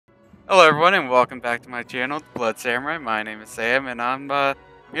Hello everyone and welcome back to my channel, The Blood Samurai. My name is Sam and I'm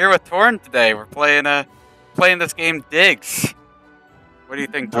here with Torn today. We're playing this game Diggs. What do you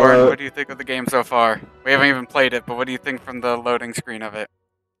think, Torn? Hello. What do you think of the game so far? We haven't even played it, but what do you think from the loading screen of it?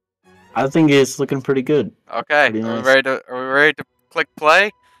 I think it's looking pretty good. Okay, Pretty are we nice. ready to click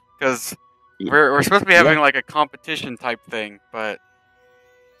play? Because Y- we're supposed to be having Yeah. like a competition type thing, but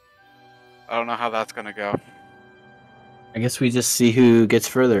I don't know how that's gonna go. I guess we just see who gets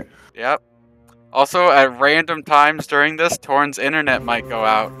further. Yep. Also, at random times during this, Torn's internet might go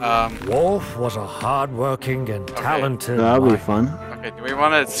out. Wolf was a hard-working and talented That'll be miner. fun. Okay, do we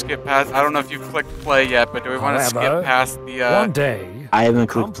want to skip past? I don't know if you clicked play yet, but do we want to skip However, past the? One day, I haven't the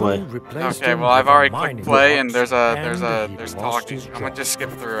clicked play. company replaced Okay, him well I've with a already mining clicked play, and bot, there's and he lost talking. his I'm gonna job. just skip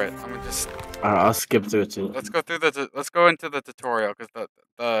through it. I'm gonna just I'll skip through it too. let's go through let's go into the tutorial because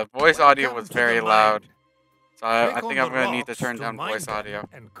the voice audio was very loud, so I Click think on I'm the gonna need to rocks turn down mine voice them audio.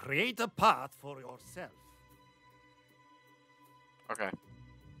 and create a path for yourself. Okay,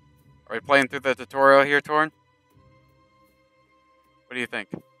 are we playing through the tutorial here, Torn? What do you think?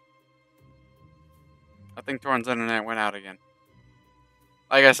 I think Torn's internet went out again.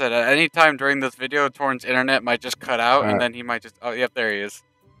 Like I said, at any time during this video, Torn's internet might just cut out, and Alright. then he might just... Oh, yep, there he is.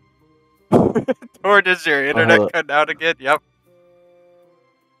 Torn, is your hello. internet cut out again? Yep.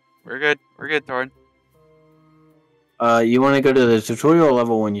 We're good. We're good, Torn. You want to go to the tutorial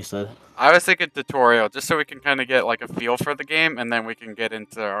level one you said? I was thinking tutorial, just so we can kind of get like a feel for the game, and then we can get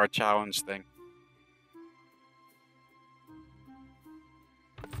into our challenge thing.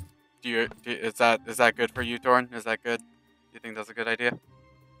 Is that good for you, Torn? Is that good? Do you think that's a good idea?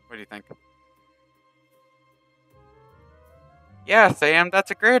 What do you think? Yeah, Sam, that's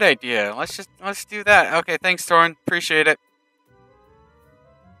a great idea. Let's do that. Okay, thanks, Torn. Appreciate it.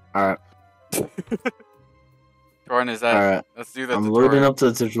 Alright. Torn, is that? Alright. Let's do the I'm tutorial. loading up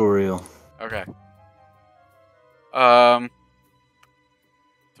the tutorial. Okay. To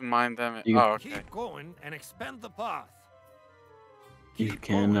mine them. You- Oh, okay. Keep going and expand the path. You Keep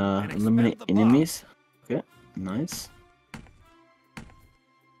can going and expand eliminate the path. enemies. Okay, nice.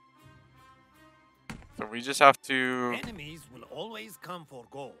 So we just have to. Enemies will always come for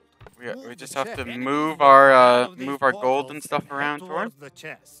gold. We Move just the have chest. to Enemies move will our come out of these move our gold and portals stuff head around, Torn. towards the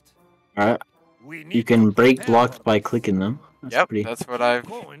chest. Alright. We You need can to break prepare blocks for by this. clicking them. That's Yep, pretty. that's what Keep I've.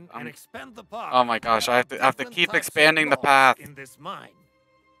 going and expand the path. Oh my gosh, I have to Different keep types of expanding the blocks path. in this mine,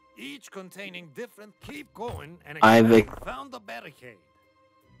 each containing different. Keep going and I've expand. Found a barricade.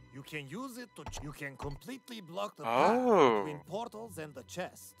 You can use it to. You can completely block the path Oh. between portals and the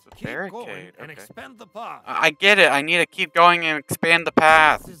chest. It's a Keep going barricade, and okay. expand the path. I get it. I need to keep going and expand the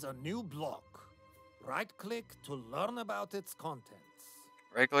path. This is a new block. Right-click to learn about its contents.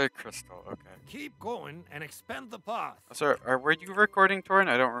 Regular crystal. Okay. Keep going and expand the path. So, were you recording, Torn?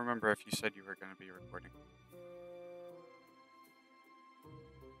 I don't remember if you said you were going to be recording.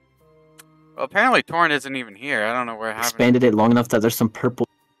 Well, apparently Torn isn't even here. I don't know where happened. Expanded it long enough that there's some purple.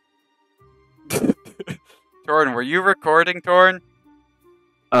 Torn, were you recording, Torn?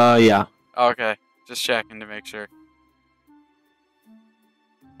 Yeah. Okay, just checking to make sure.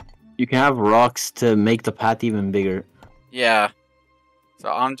 You can have rocks to make the path even bigger. Yeah.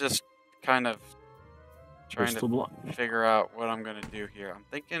 So I'm just kind of trying Crystal to block. figure out what I'm gonna do here. I'm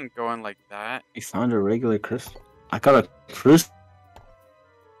thinking going like that. I found a regular crystal. I got a crystal.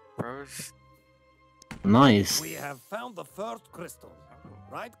 Bros. Nice. We have found the first crystal.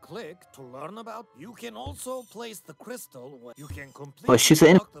 Right-click to learn about. You can also place the crystal where you can completely she's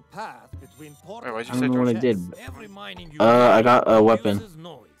an- block the path between portals. what'd you I say, don't know what I George? did. Every mining you I got a weapon. uses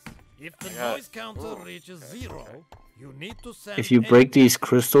noise. If the I got- noise counter reaches zero, you need to send If you break enemies. these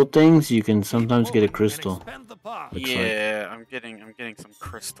crystal things, you can Keep sometimes get a going and crystal. expand the path. Looks like. Yeah, I'm getting some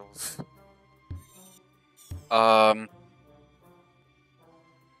crystals.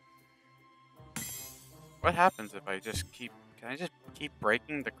 What happens if I just keep? Can I just keep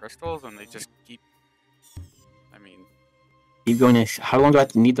breaking the crystals and they just keep? I mean, Keep going. How long do I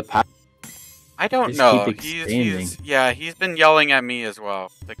have to need the path? I don't Just know. keep expanding. He's been yelling at me as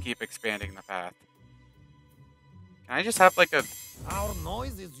well to keep expanding the path. Can I just have like a? Our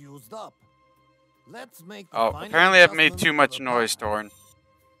noise is used up. Let's make the Oh, final apparently I've made adjustment too to much the noise, path. Torn.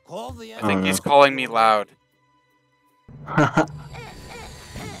 Call the I think Oh, he's no. calling me loud.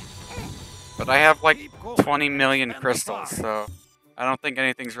 But I have like Keep going 20 and million expand the crystals, path. so I don't think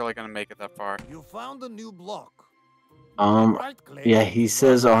anything's really gonna make it that far. You found a new block. Um, Right-click yeah, to he learn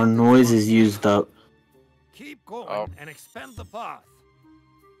says our about its noise is contents. used up. Keep going Oh. and expand the path.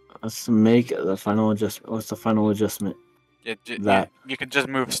 Let's make the final adjustment. What's the final adjustment? That. You could just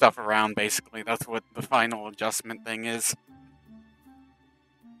move stuff around, basically. That's what the final adjustment thing is.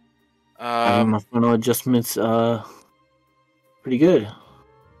 My final adjustments, pretty good.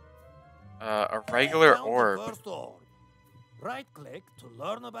 A regular Found the orb. first orb. Right-click to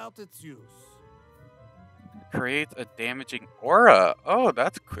learn about its use. Creates a damaging aura. Oh,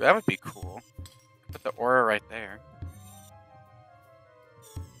 that would be cool. Put the aura right there.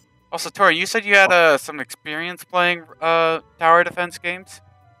 Also, Tori, you said you had some experience playing tower defense games?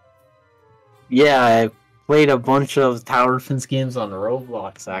 Yeah, I played a bunch of tower defense games on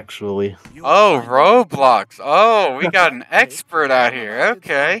Roblox, actually. Oh, Roblox. Oh, we got an expert out here.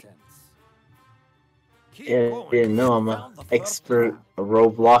 Okay. Yeah, no, I'm an expert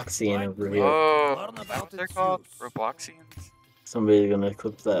Robloxian over here. Oh, is that what they're called? Robloxians? Somebody's gonna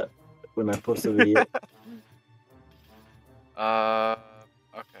clip that when I post a video.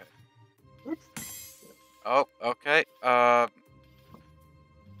 Okay. Oh, okay.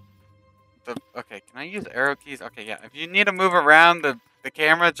 Okay, can I use arrow keys? Okay, yeah. If you need to move around the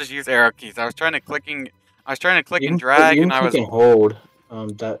camera, just use arrow keys. I was trying to click and drag, you and can I was. click and hold.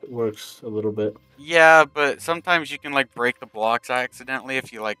 That works a little bit. Yeah, but sometimes you can like break the blocks accidentally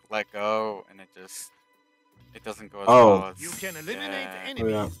if you like let go, and it doesn't go as well as. You can eliminate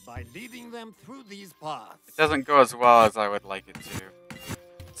enemies by leading them through these paths. It doesn't go as well as I would like it to.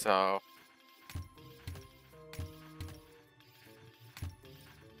 So.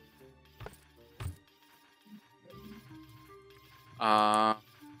 I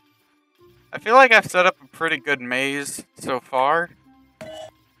feel like I've set up a pretty good maze so far.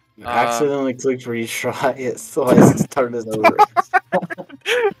 I accidentally clicked retry it, so I started over.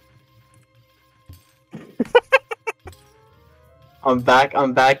 I'm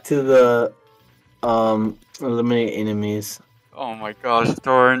back to the eliminate enemies. Oh my gosh,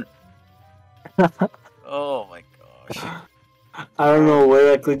 Torrent. Oh my gosh. I don't know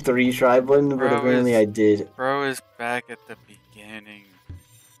where I clicked the retry button, but apparently I did. Bro is back at the beginning.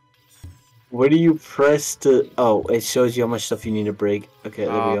 Where do you press to... Oh, it shows you how much stuff you need to break. Okay,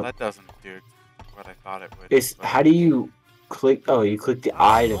 there we go. That doesn't do what I thought it would. It's, how do you click... Oh, you click the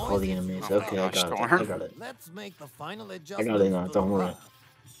I to call the enemies. Okay, I got it. Let's make the final I adjustment. got it now, don't worry.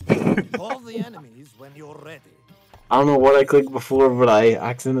 Call the enemies when you're ready. I don't know what I clicked before, but I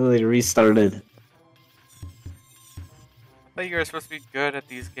accidentally restarted. I thought you were supposed to be good at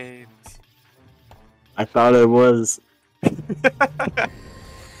these games. I thought I was.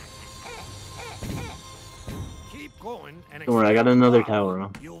 Keep going and Don't worry, I got another tower.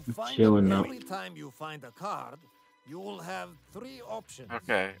 You'll I'm find chilling that now. every time you find a card, you will have 3 options.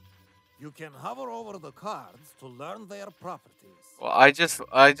 Okay. You can hover over the cards to learn their properties. Well, I just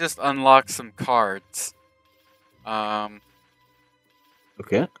unlocked some cards. Okay.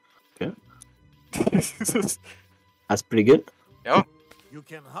 Okay. That's pretty good. Yep. You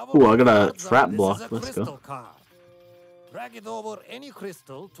can hover Ooh, I over got a cards trap and block. this is a Let's go. crystal card. Drag it over any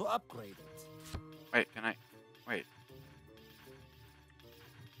crystal to upgrade it. Wait, can I? Wait.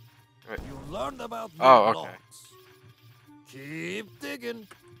 You learned about new okay. blocks. Keep digging,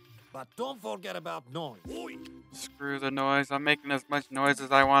 but don't forget about noise. Screw the noise. I'm making as much noise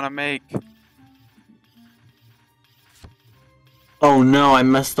as I want to make. Oh no, I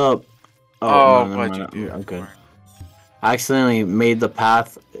messed up. Oh, no, what'd you do? I'm good. I accidentally made the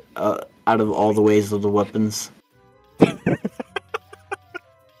path out of all the ways of the weapons.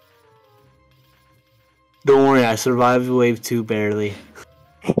 Don't worry, I survived wave 2 barely.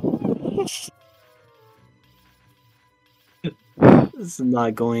 This is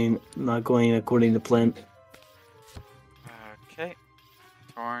not going according to plan. Okay.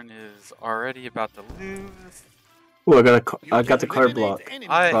 Torn is already about to lose. Oh, I got the card block.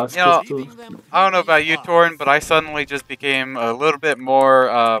 I don't know about you, Torn, but I suddenly just became a little bit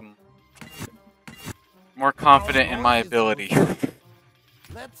more more confident in my ability.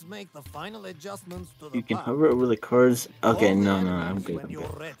 Let's make the final adjustments to the You can hover over the cards. Okay, no, I'm good.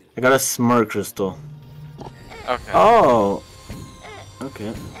 I got a smart crystal. Okay. Oh.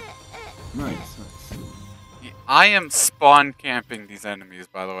 Okay. Nice. I am spawn camping these enemies,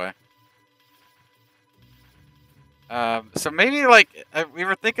 by the way. So maybe like we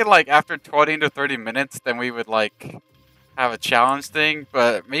were thinking like after 20 to 30 minutes, then we would like have a challenge thing.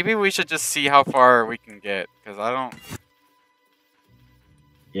 But maybe we should just see how far we can get, because I don't.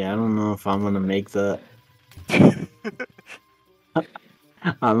 Yeah, I don't know if I'm gonna make that.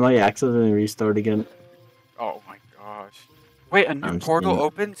 I might accidentally restart again. Oh my gosh! Wait, a new portal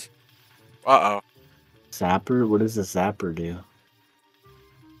opens? Uh oh. Zapper? What does a zapper do?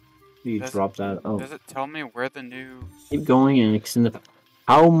 You drop that. Oh. Does it tell me where the new? Keep going and extend the.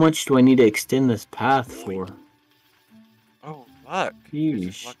 How much do I need to extend this path for? Oh, luck.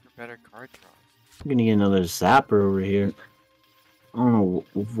 Yeesh. Luck for better card draws. I'm gonna get another zapper over here. I don't know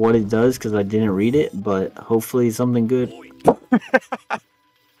what it does because I didn't read it, but hopefully it's something good. Oh gosh.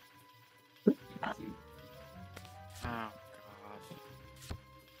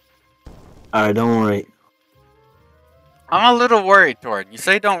 Alright, don't worry. I'm a little worried, Torn. You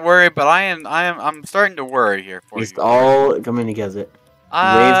say don't worry, but I'm starting to worry here for It's you. all coming together.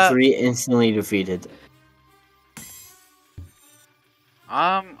 Wave 3 instantly defeated.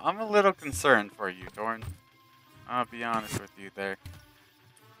 I'm a little concerned for you, Torn. I'll be honest with you there.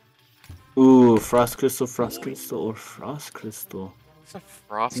 Ooh, frost crystal, or frost crystal. It's a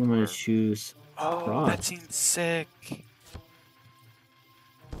frost. I'm gonna choose. Oh, frost. that seems sick.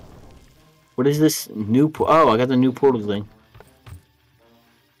 What is this new? Oh, I got the new portal thing.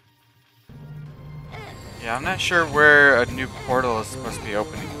 Yeah, I'm not sure where a new portal is supposed to be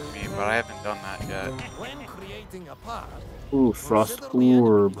opening for me, but I haven't done that yet. When creating a path, Ooh, frost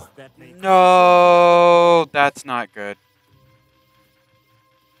orb. No, that's not good.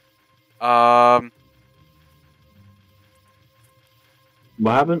 What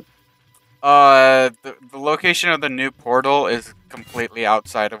happened? The location of the new portal is completely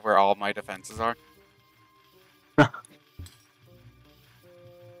outside of where all my defenses are.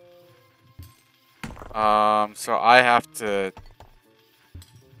 So I have to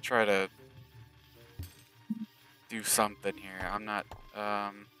try to do something here. I'm not,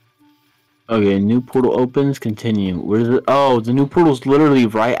 Okay, new portal opens, continue. Where's it? Oh, the new portal's literally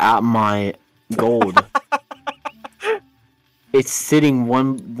right at my gold. It's sitting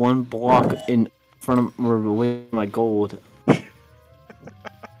one block in front of away from my gold. I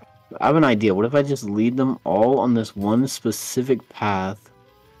have an idea. What if I just lead them all on this one specific path?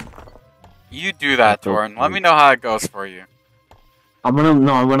 You do that, Torn. Let me know how it goes for you. I'm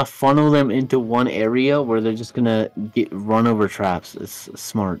gonna funnel them into one area where they're just gonna run over traps. It's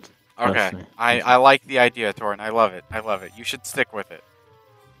smart. Okay, I like the idea, Torn. I love it. I love it. You should stick with it.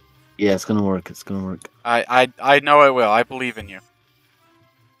 Yeah, it's gonna work. It's gonna work. I know it will. I believe in you.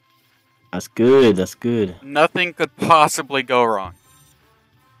 That's good. That's good. Nothing could possibly go wrong.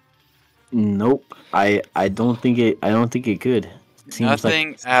 Nope. I don't think it could. Seems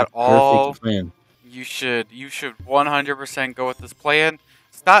Nothing like at a all. perfect plan. You should 100% go with this plan.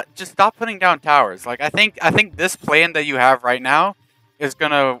 Stop putting down towers. Like I think this plan that you have right now is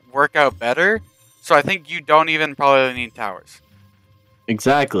gonna work out better. So I think you don't even probably need towers.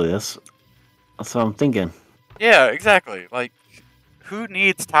 Exactly. That's what I'm thinking. Yeah, exactly. Like, who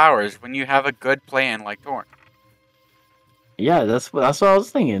needs towers when you have a good plan like Torn? Yeah, that's what I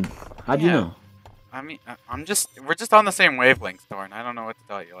was thinking. How'd you know? I mean, we're just on the same wavelengths, Torn. I don't know what to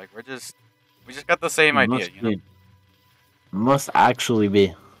tell you. Like, we just got the same idea, you know? Must actually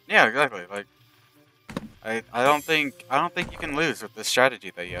be. Yeah, exactly. Like, I don't think you can lose with this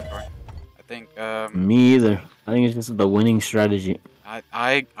strategy that you have, Torn. I think Me either. I think it's just the winning strategy.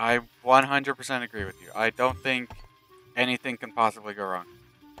 I 100% agree with you. I don't think anything can possibly go wrong.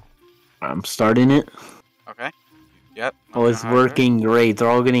 I'm starting it. Okay. Yep. Oh, it's working great. They're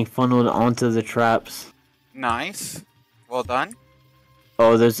all getting funneled onto the traps. Nice. Well done.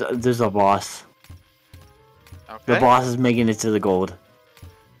 Oh, there's a boss. Okay. The boss is making it to the gold.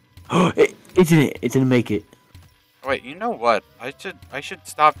 Oh, it didn't. It didn't make it. Wait, you know what? I should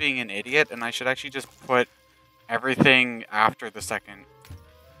stop being an idiot, and I should actually just put everything after the second.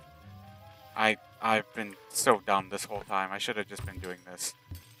 I've been so dumb this whole time. I should have just been doing this.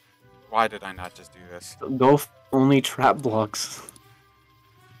 Why did I not just do this? Go only trap blocks.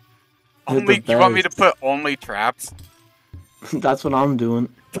 Only you want me to put only traps? That's what I'm doing.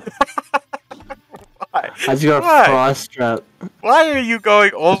 Why? I just got a frost trap. Why are you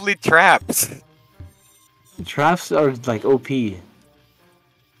going only traps? Traps are like OP. I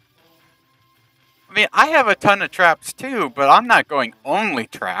mean, I have a ton of traps too, but I'm not going only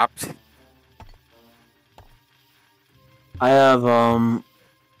traps. I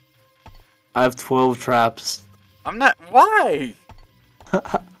have 12 traps. I'm not. Why?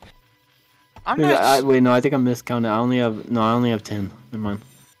 I'm not. Wait, no, I think I miscounted. I only have 10. Never mind.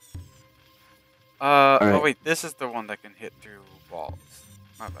 Right. Oh wait, this is the one that can hit through walls.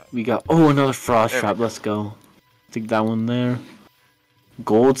 My bad. We got another frost trap. Let's go. Take that one there.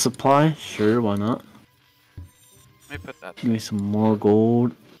 Gold supply, sure, why not? Let me put that. Give me some more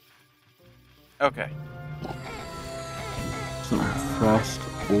gold. Okay. Some frost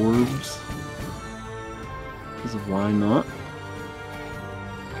orbs. Because why not?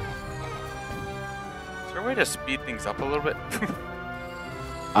 Is there a way to speed things up a little bit?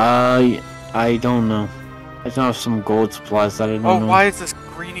 I don't know. I don't have some gold supplies that I don't know. Oh, why is this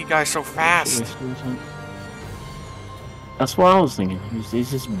greeny guy so fast? That's what I was thinking. He's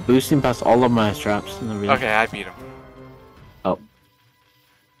just boosting past all of my traps. Okay, I beat him. Oh.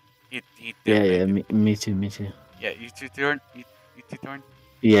 He did Yeah, make it. me too, me too. Yeah, you too, Thorn? You too, Thorn?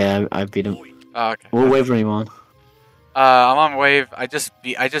 Yeah, I beat him. Oh, okay. What Okay. wave are you on? I'm on wave. I just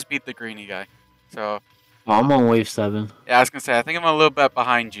beat the greeny guy. So Oh, I'm on wave 7. yeah, I was gonna say I think I'm a little bit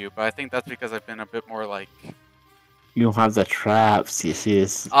behind you, but I think that's because I've been a bit more like. You don't have the traps, you see.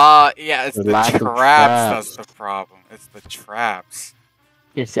 It's Yeah, it's the the lack of traps that's traps. the problem. It's the traps.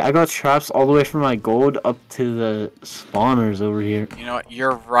 Yeah, see, I got traps all the way from my gold up to the spawners over here. You know what?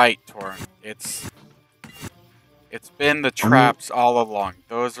 You're right, Torn. It's been the I mean, traps all along.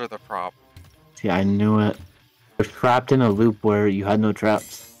 Those are the problem. see, I knew it. You're trapped in a loop where you had no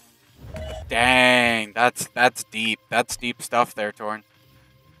traps. Dang, that's deep. That's deep stuff there, Torn.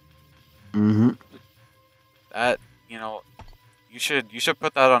 Mm-hmm. That you should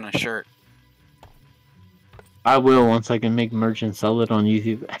put that on a shirt. I will once I can make merch and sell it on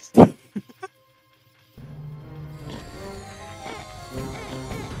YouTube.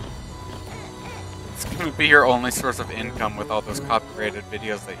 It's gonna be your only source of income with all those copyrighted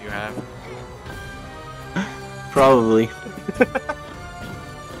videos that you have. Probably.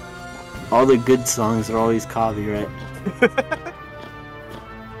 All the good songs are always copyright.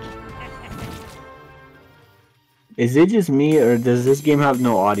 Is it just me, or does this game have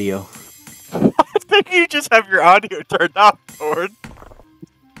no audio? I think you just have your audio turned off, Torn.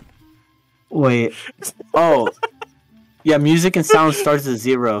 Wait. Oh. Yeah, music and sound starts at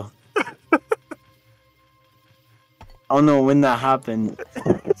 0. I don't know when that happened.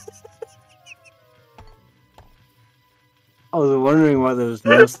 I was wondering why there was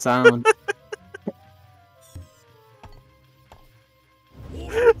no sound.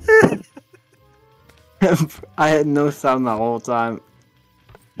 I had no sound the whole time.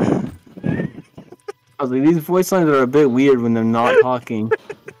 I was like, these voice lines are a bit weird when they're not talking.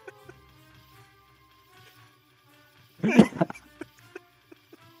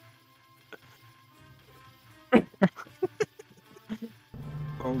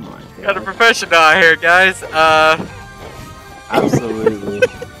 Oh my god. Got a professional out here, guys. Absolutely.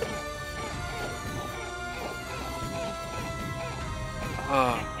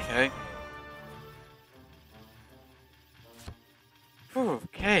 Okay. Whew,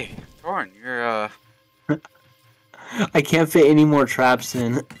 okay, Torn, you're I can't fit any more traps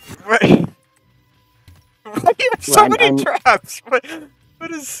in. Right. Why do you have so Well, many traps? What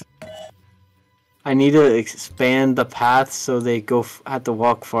is? I need to expand the path so they have to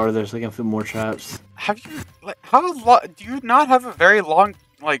walk farther so I can fit more traps. Have you like how long? Do you not have a very long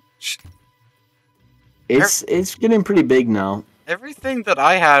like? It's getting pretty big now. Everything that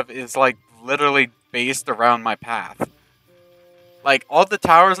I have is like literally based around my path. Like all the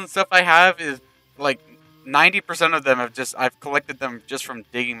towers and stuff I have is like 90% of them I've collected them just from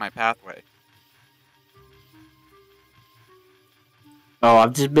digging my pathway. Oh,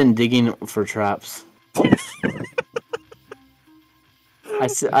 I've just been digging for traps.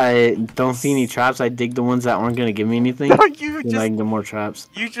 I don't see any traps. I dig the ones that aren't gonna give me anything. No, Then I can get more traps.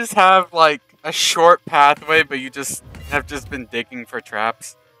 You just have like a short pathway, but you just have been digging for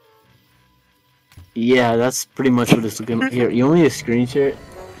traps. Yeah, that's pretty much what it's looking here. You want me to screen share it?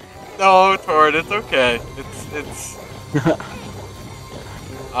 No, Tord, it's okay. It's.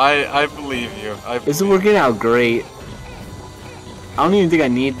 I believe you. It's working out great. I don't even think I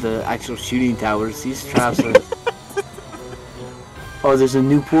need the actual shooting towers. These traps are. Oh, there's a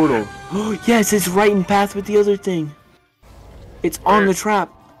new portal. Oh, yes, it's right in path with the other thing. It's on the trap.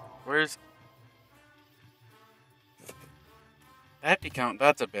 Where's that count?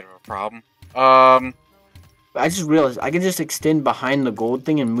 That's a bit of a problem. I just realized I can just extend behind the gold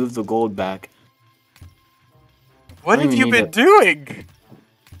thing and move the gold back. What have you been doing?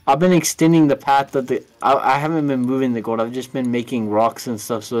 I've been extending the path that I haven't been moving the gold. I've just been making rocks and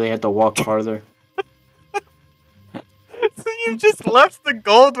stuff so they have to walk farther. So you just left the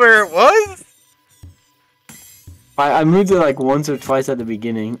gold where it was? I moved it like once or twice at the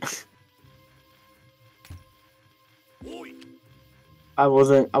beginning. I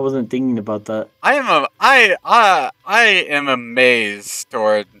wasn't thinking about that. I am amazed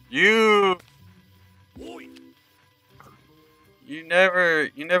toward you. You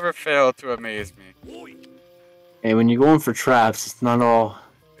never fail to amaze me. Hey, when you're going for traps, it's not all.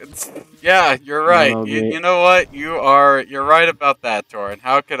 Yeah, you're right. You know what? You're right about that, Torin.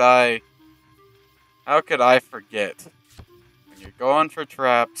 How could I forget? When you're going for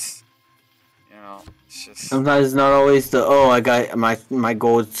traps, you know, it's just Sometimes it's not always the I got my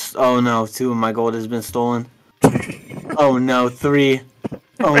gold. Oh no, 2 of my gold has been stolen. Oh no, 3.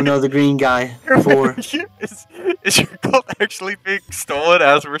 Oh no, the green guy. 4. Is your gold actually being stolen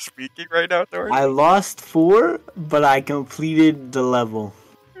as we're speaking right now, Torin? I lost 4, but I completed the level.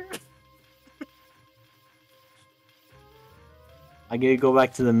 I gotta go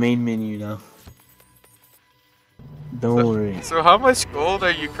back to the main menu now. Don't worry. So how much gold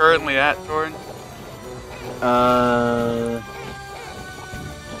are you currently at, Torn? I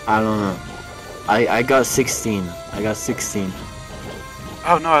don't know. I got 16. I got 16.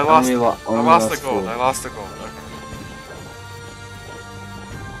 Oh no, I lost. Only I lost the gold. four. I lost the gold. Okay.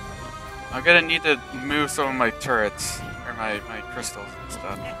 I'm gonna need to move some of my turrets or my crystals and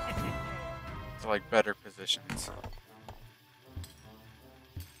stuff to like better positions.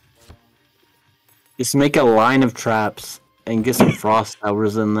 Just make a line of traps and get some frost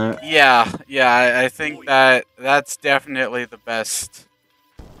towers in there. Yeah, I think that's definitely the best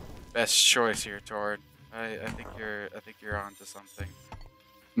choice here, Torn. I think you're onto something.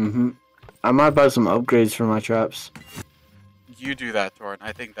 I might buy some upgrades for my traps. You do that, Torn.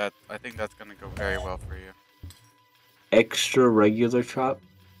 I think that's gonna go very well for you. Extra regular trap?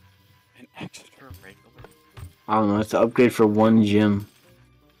 An extra regular? I don't know, it's an upgrade for 1 gem.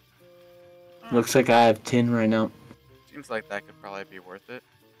 Looks like I have 10 right now. Seems like that could probably be worth it.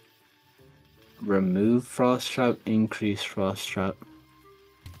 Remove frost trap, increase frost trap.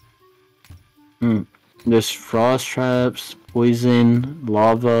 There's frost traps, poison,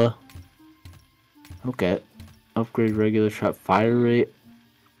 lava. Okay. Upgrade regular trap, fire rate.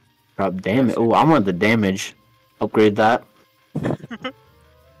 Trap damage. Oh, I want the damage. Upgrade that.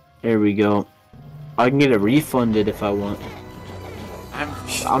 There we go. I can get it refunded if I want.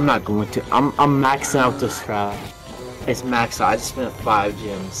 I'm not going to. I'm maxing out this crap. It's maxed out. I just spent 5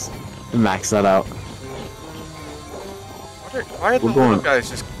 gems to max that out. Why are the little guys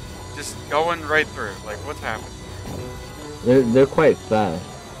just going right through? Like, what's happening? They're quite fast.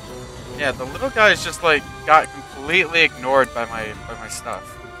 Yeah, the little guys just like got completely ignored by my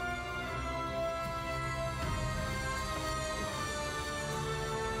stuff.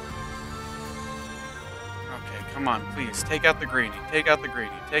 Okay, come on, please take out the greenie. Take out the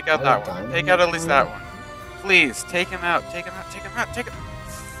greenie. Take out that one. Take out at least that one. Please take him out. Take him out. Take him out. Take him.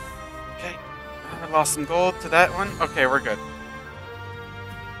 Okay, I lost some gold to that one. Okay, we're good.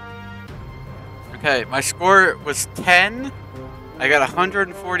 Okay, my score was 10. I got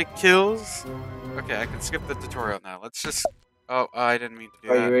 140 kills. Okay, I can skip the tutorial now. Let's just... Oh, I didn't mean to do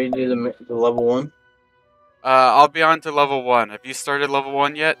that. Are you ready to do the level 1? I'll be on to level 1. Have you started level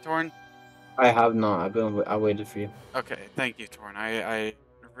 1 yet, Torn? I have not. I waited for you. Okay, thank you, Torn. I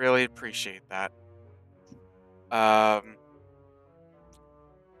really appreciate that.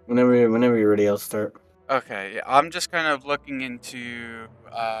 Whenever you're ready, I'll start. Okay, yeah, I'm just kind of looking into...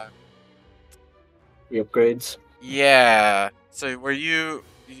 The upgrades? Yeah. So, were you...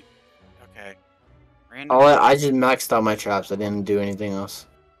 Okay. Random... I just maxed out my traps. I didn't do anything else.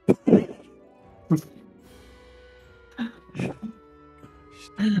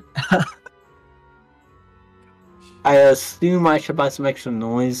 I assume I should buy some extra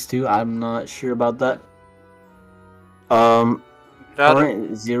noise too. I'm not sure about that.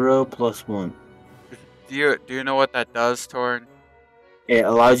 Current 0 plus 1. Do you know what that does, Torn? It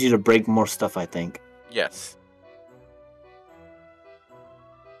allows you to break more stuff, I think. Yes.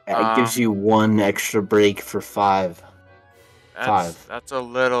 It gives you 1 extra break for 5. That's a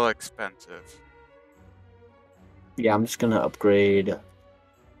little expensive. Yeah, I'm just gonna upgrade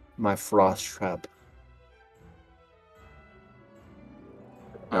my frost trap.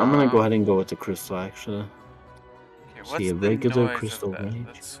 I'm gonna go ahead and go with the crystal, actually. Okay, what's See, a the regular noise crystal of that? range.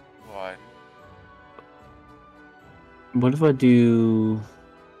 That's 1. What if I do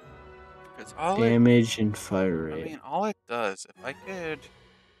Because damage and fire rate? I mean, all it does, if I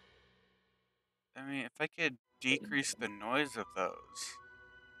could decrease the noise of those,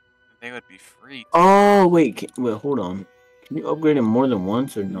 they would be free. Oh, wait, hold on. Can you upgrade it more than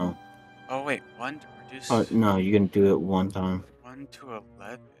once or no? Oh, wait, 1 to reduce... Oh, no, you can do it one time. 1 to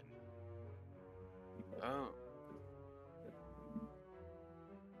 11. Oh.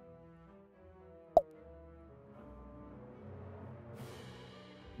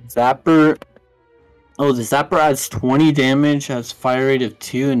 Zapper. Oh, the Zapper adds 20 damage, has fire rate of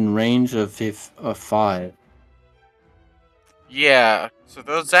 2 and range of 5. Yeah, so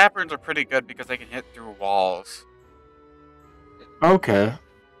those zappers are pretty good because they can hit through walls. Okay.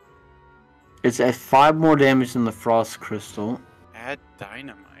 It's at 5 more damage than the Frost Crystal. Add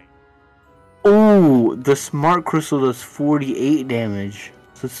dynamite. Oh, the Smart Crystal does 48 damage.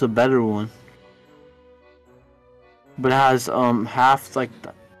 So it's a better one. But it has half like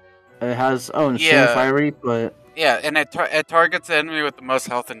it has same fire rate, but yeah, and it targets the enemy with the most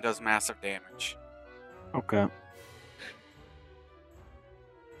health and does massive damage. Okay.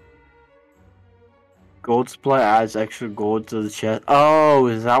 Gold supply adds extra gold to the chest. Oh,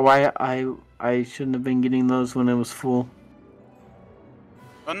 is that why I shouldn't have been getting those when it was full?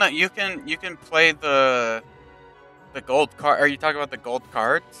 Oh no, you can play the gold card. Are you talking about the gold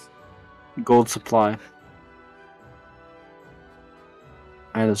cards? Gold supply.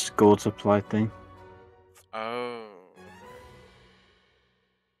 I had this gold supply thing. Oh.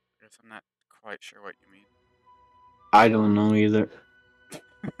 I guess I'm not quite sure what you mean. I don't know either.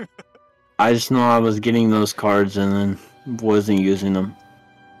 I just know I was getting those cards and then wasn't using them.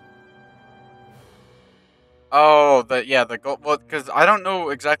 Oh, the gold. Well, because I don't know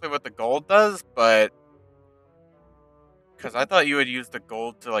exactly what the gold does, but because I thought you would use the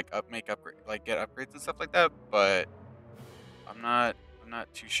gold to like make upgrade, like get upgrades and stuff like that. But I'm not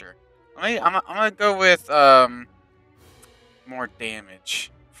too sure. I'm gonna go with more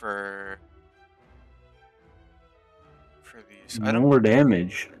damage for these. I don't. More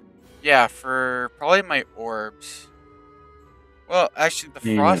damage. Yeah, for probably my orbs. Well, actually, the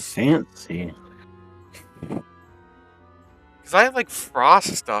Man, frost. fancy. Because I have like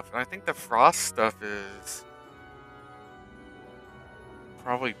frost stuff, and I think the frost stuff is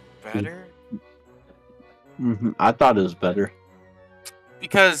probably better. I thought it was better.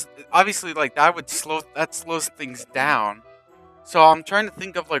 Because obviously, like that slows things down. So I'm trying to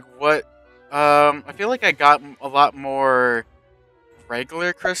think of like what. I feel like I got a lot more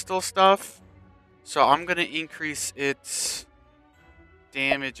regular crystal stuff, so I'm gonna increase its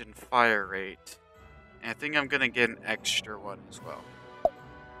damage and fire rate. And I think I'm gonna get an extra one as well.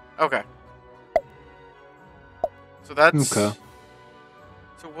 Okay. So that's Okay.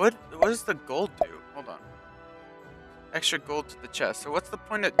 So what does the gold do? Hold on. Extra gold to the chest. So what's the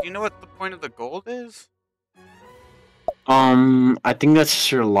point of? Do you know what the point of the gold is? I think that's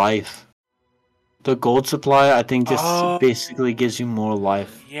just your life. The gold supply, I think, just Oh. basically gives you more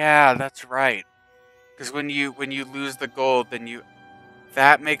life. Yeah, that's right. Because when you lose the gold, then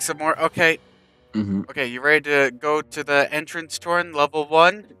that makes it more. Okay. Okay, you ready to go to the entrance torn level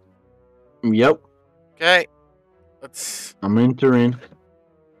 1? Yep. Okay. I'm entering.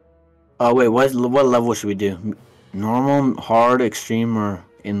 Oh wait, what level should we do? Normal, hard, extreme, or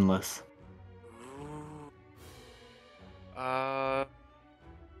endless? Well,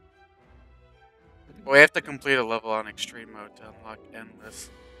 we have to complete a level on extreme mode to unlock endless.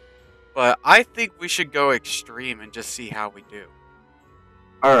 But I think we should go extreme and just see how we do.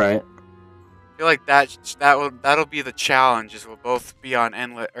 All right. I feel like that'll be the challenge. Is we'll both be on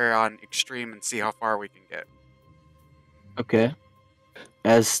endless or on extreme and see how far we can get. Okay.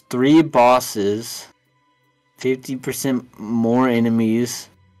 As 3 bosses, 50% more enemies,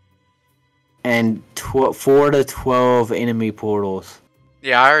 and 4 to 12 enemy portals.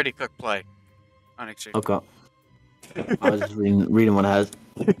 Yeah, I already clicked play on extreme. Okay. I was just reading what it has.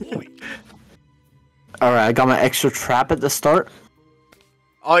 All right, I got my extra trap at the start.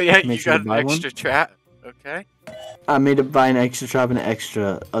 Oh yeah, Make you sure got to an buy one. extra trap. Okay. I made it buy an extra trap and an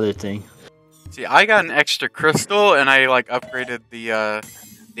extra other thing. See, I got an extra crystal, and I like upgraded the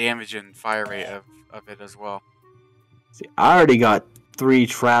damage and fire rate of it as well. See, I already got 3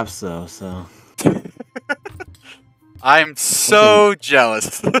 traps though, so. I'm so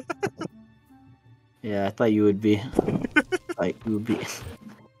jealous. Yeah, I thought you would be. Like, you would be.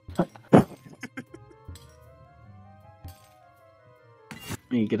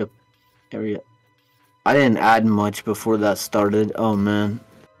 You get a area. I didn't add much before that started. Oh man.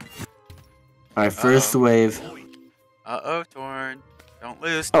 Alright, first wave. Uh-oh, Torn. Don't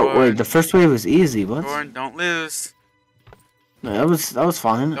lose, Torn. Oh wait, the first wave was easy. What? Torn, don't lose. No, that was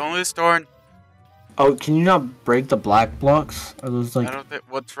fine. Don't lose, Torn. Oh, can you not break the black blocks? Are those like? I don't think.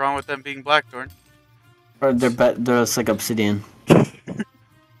 What's wrong with them being black, Torn? Or they're just like obsidian.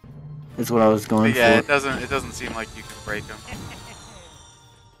 Is what I was going But yeah, for. it doesn't seem like you can break them.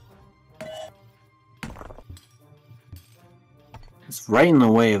 It's right in the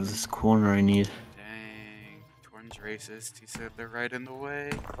way of this corner I need. Dang, Torn's racist. He said they're right in the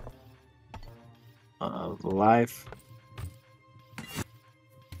way. Life.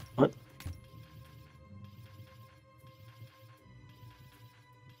 What?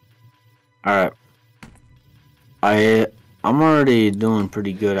 Alright. I'm already doing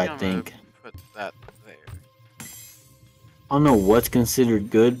pretty good, I think. Put that there. I don't know what's considered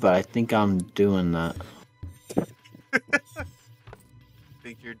good, but I think I'm doing that.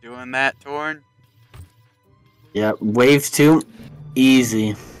 Think you're doing that, Torn? Yeah, wave 2,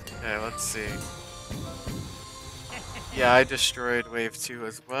 easy. Okay, let's see. Yeah, I destroyed wave 2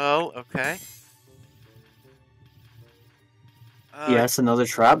 as well. Okay. Yes, another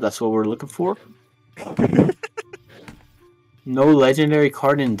trap. That's what we're looking for. No legendary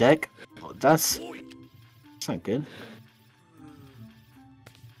card in deck. Oh, that's not good.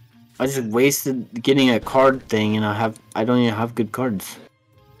 I just wasted getting a card thing, and I don't even have good cards.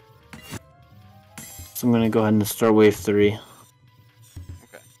 So I'm gonna go ahead and start wave 3. Okay,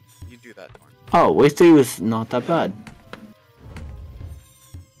 you do that, Torn. Oh, wave 3 was not that bad.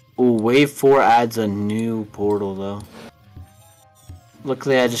 Ooh, wave 4 adds a new portal though.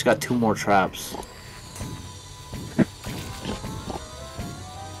 Luckily I just got 2 more traps.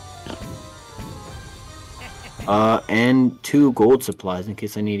 And 2 gold supplies in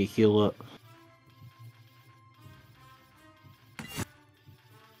case I need to heal up.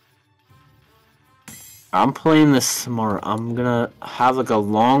 I'm playing this smart. I'm gonna have like a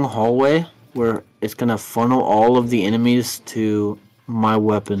long hallway where it's gonna funnel all of the enemies to my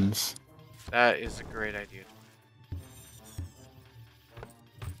weapons. That is a great idea.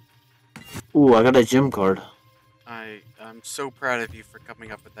 Ooh, I got a gym card. I'm so proud of you for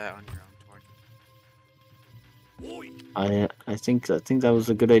coming up with that on your own, Torn. I think that was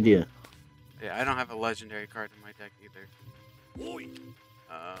a good idea. Yeah, I don't have a legendary card in my deck either.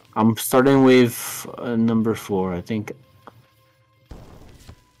 I'm starting wave number 4, I think.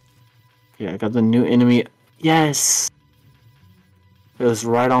 Yeah, I got the new enemy. Yes! It was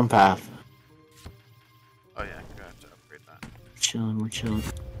right on path. Oh yeah, I forgot to upgrade that. We're chilling.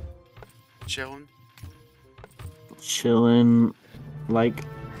 Chilling? Chilling like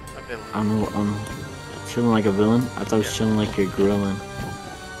A villain. I'm chilling like a villain. I thought I was chilling like you're grilling.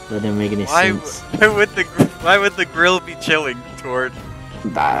 That didn't make any sense. Why would the grill be chilling, Tord?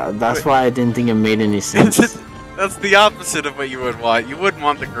 That's why I didn't think it made any sense. That's the opposite of what you would want. You wouldn't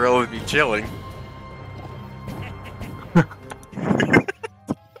want the grill to be chilling.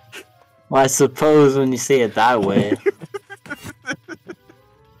 Well, I suppose when you say it that way,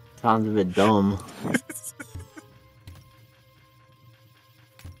 sounds a bit dumb.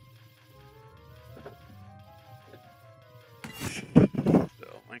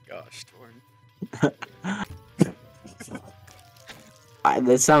 Oh my gosh, Torn.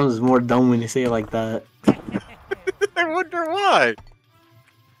 That sounds more dumb when you say it like that. I wonder why.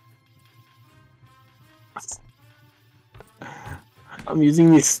 I'm using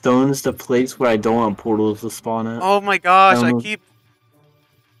these stones to place where I don't want portals to spawn at. Oh my gosh, I I don't keep.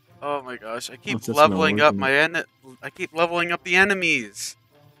 Oh my gosh, I keep What's this leveling smell? up I keep leveling up the enemies.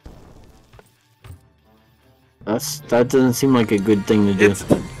 That doesn't seem like a good thing to do.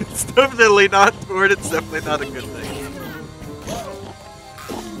 It's definitely not, Tord. It's definitely not a good thing.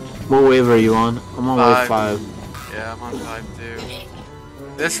 What wave are you on? I'm on wave 5. Yeah, I'm on 5 too.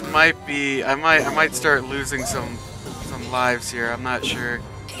 This might be. I might start losing some lives here. I'm not sure.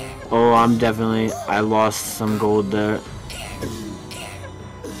 Oh, I lost some gold there.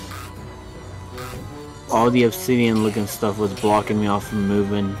 All the obsidian looking stuff was blocking me off from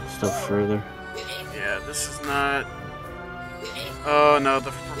moving stuff further. Yeah, this is not. Oh no,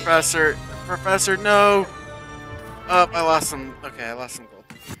 the professor. Professor, no! Oh, I lost some. Okay, I lost some gold.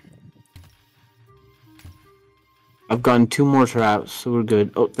 I've gotten 2 more traps, so we're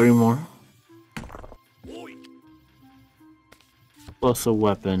good. Oh, 3 more. Plus a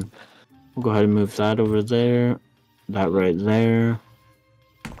weapon. We'll go ahead and move that over there. That right there.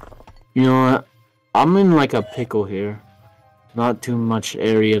 You know what? I'm in like a pickle here. Not too much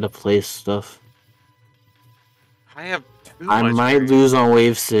area to place stuff. I have too I much might area. lose on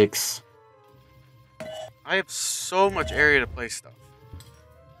wave 6. I have so much area to place stuff.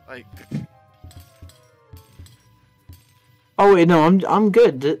 Like. Oh wait, no, I'm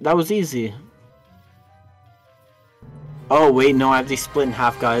good. That was easy. Oh wait, no, I have these split in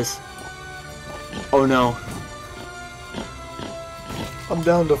half, guys. Oh no. I'm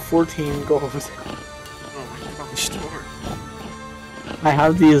down to 14 gold. Oh my gosh, Tord. I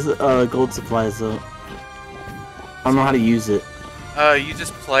have these gold supplies though. I don't know how to use it. You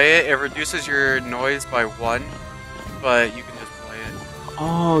just play it. It reduces your noise by 1, but you can just play it.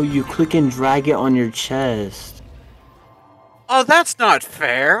 Oh, you click and drag it on your chest. Oh, that's not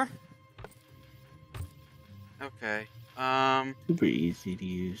fair. Okay. Super easy to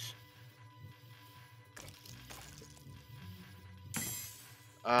use.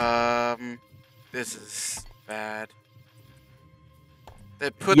 This is bad. They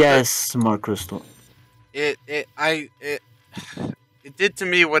put Yes, smart crystal. it did to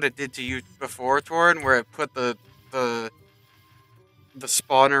me what it did to you before, Torn, where it put the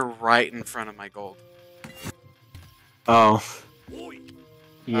spawner right in front of my gold. Oh.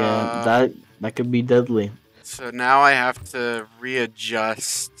 Yeah, that could be deadly. So now I have to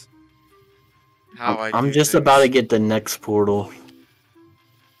readjust how I'm just about to get the next portal.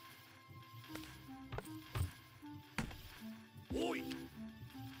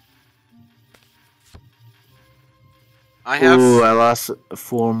 Ooh, I lost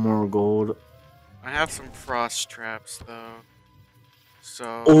 4 more gold. I have some frost traps though.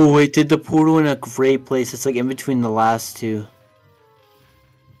 So. Oh, it did the portal in a great place. It's like in between the last two.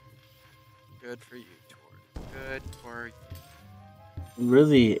 Good for you, Tor. Good for you.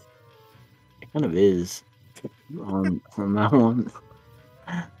 Really, it kind of is. On that one.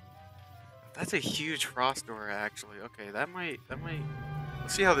 That's a huge frost aura, actually. Okay, that might.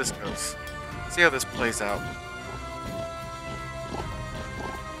 Let's see how this goes. Let's see how this plays out.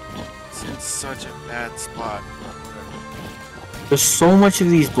 It's in such a bad spot. There's so much of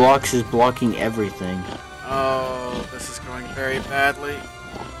these blocks is blocking everything. Oh, this is going very badly.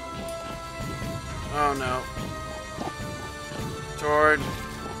 Oh no. Torn,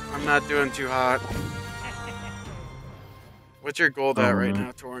 I'm not doing too hot. What's your gold at right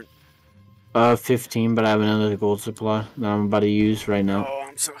now, Torn? 15, but I have another gold supply that I'm about to use right now. Oh,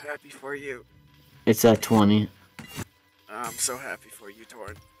 I'm so happy for you. It's at 20. I'm so happy for you,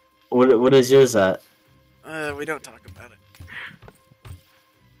 Torn. What is yours at? We don't talk about it.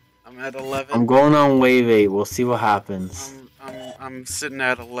 I'm at 11. I'm going on wave 8. We'll see what happens. I'm sitting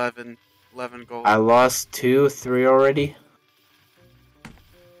at 11 gold. I lost 2, 3 already.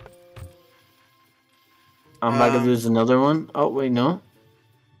 I'm about to lose another one. Oh wait, no.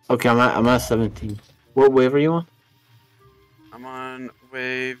 Okay, I'm at 17. What wave are you on? I'm on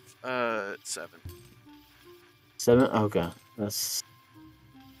wave 7. 7? Okay, it's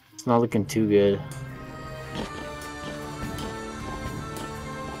not looking too good.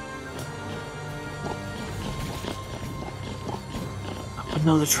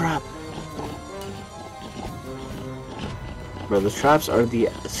 Another trap. Bro, the traps are the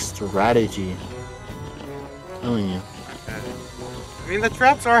strategy. I'm telling you. Okay. I mean, the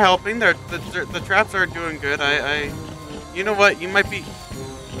traps are helping. The traps are doing good. You know what? You might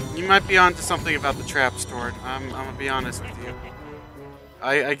be onto something about the traps, Tord. I'm gonna be honest with you.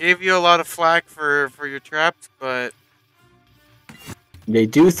 I gave you a lot of flack for your traps, but they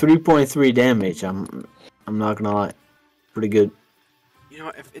do 3.3 damage. I'm not gonna lie, pretty good. You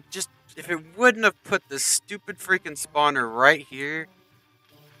know, if it wouldn't have put this stupid freaking spawner right here,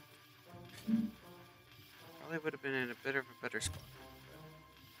 probably would have been in a bit of a better spot.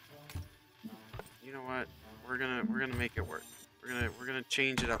 You know what? We're gonna make it work. We're gonna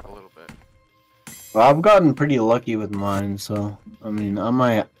change it up a little bit. Well, I've gotten pretty lucky with mine, so I mean, I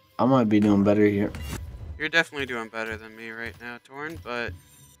might be doing better here. You're definitely doing better than me right now, Torn, but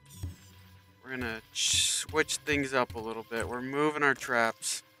we're gonna switch things up a little bit. We're moving our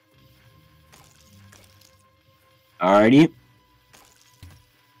traps. Alrighty.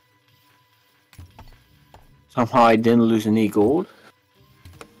 Somehow I didn't lose any gold.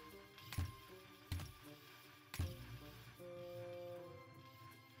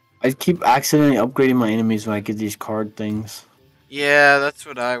 I keep accidentally upgrading my enemies when I get these card things. Yeah, that's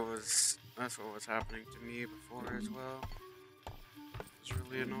what was happening to me before as well. It's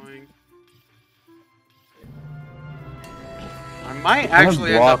really annoying. I might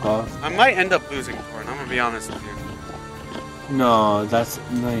actually I might end up losing Torn. I'm gonna be honest with you. No,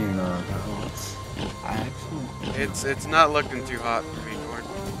 no, you're not. No, it's not looking too hot for me, Torn.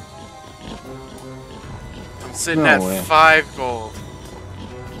 I'm sitting at 5 gold.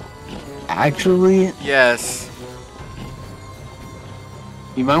 Actually? Yes.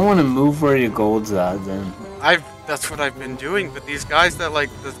 You might want to move where your gold's at then. That's what I've been doing, but these guys that like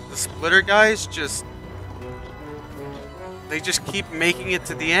the splitter guys they just keep making it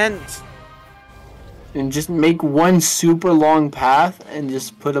to the end. And just make one super long path and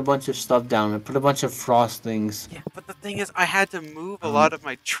just put a bunch of stuff down and put a bunch of frost things. Yeah, but the thing is I had to move a lot of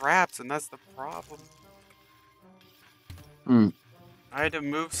my traps and that's the problem. I had to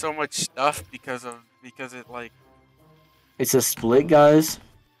move so much stuff because it like it's a split, guys.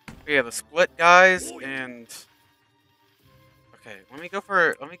 Yeah, the split guys and okay, let me go.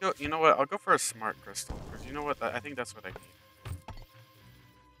 You know what? I'll go for a smart crystal because you know what? I think that's what I need.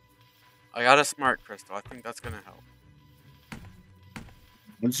 I got a smart crystal. I think that's gonna help.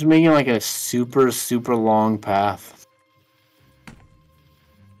 I'm just making like a super long path.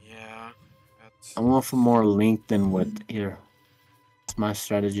 Yeah, that's. I want for more length than width here. That's my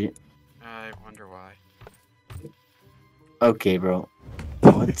strategy. I wonder why. Okay, bro.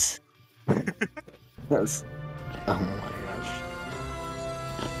 What? That's. Oh my gosh.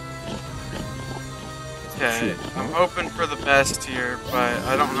 Okay, I'm hoping for the best here, but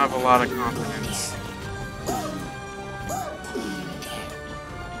I don't have a lot of confidence.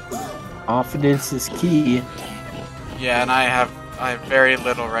 Confidence is key. Yeah, and I have very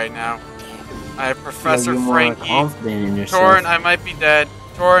little right now. I have Professor Frankie. Torn, I might be dead.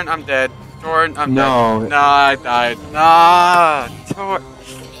 Torn, I'm dead. Torn, I'm dead. Nah, I died. Nah, Torn.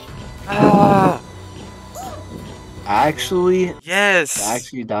 Ah. Actually, Yes.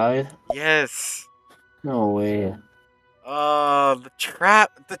 actually died? Yes. No way. The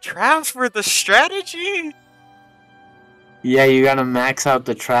traps were the strategy? Yeah, you gotta max out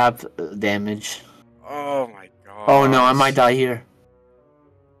the trap damage. Oh my Oh no, I might gosh. die here.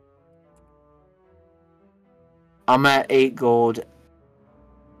 I'm at 8 gold,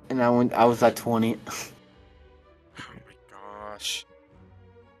 and I was at 20. Oh my gosh.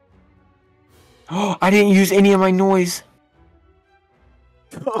 Oh, I didn't use any of my noise.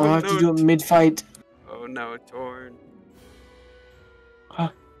 I'm Oh gonna have to no. do it mid-fight. Oh no, Torn.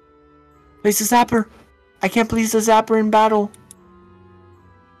 Place the zapper. I can't place the zapper in battle.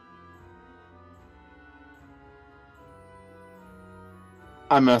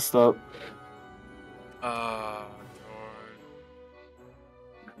 I messed up. Torn.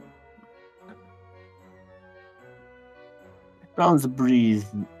 Round's a breeze.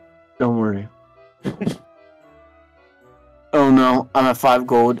 Don't worry. Oh no, I'm at 5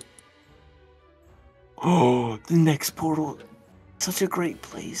 gold. Oh, the next portal. Such a great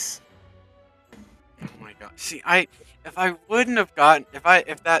place. Oh my god. See, if I wouldn't have gotten if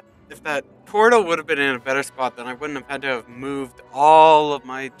that portal would have been in a better spot, then I wouldn't have had to have moved all of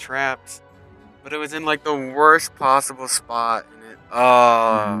my traps. But it was in like the worst possible spot, and it.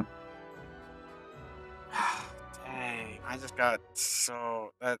 Oh, dang! I just got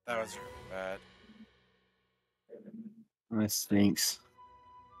so that was really bad. That stinks.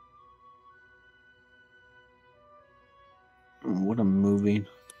 What a movie.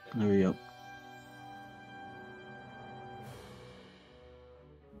 There we go.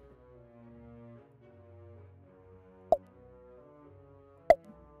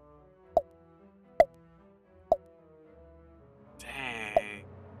 Dang.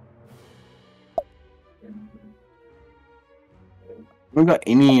 I don't got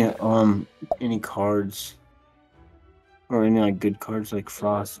any cards. Or any like good cards like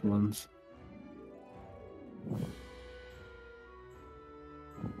Frost ones.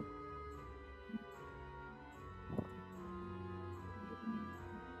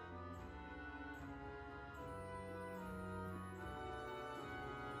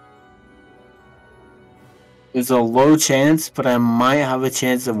 It's a low chance, but I might have a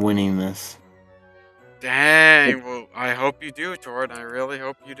chance of winning this. Dang. Well, I hope you do, Tord. I really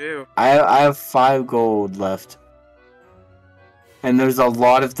hope you do. I have 5 gold left. And there's a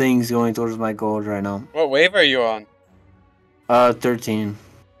lot of things going towards my gold right now. What wave are you on? 13.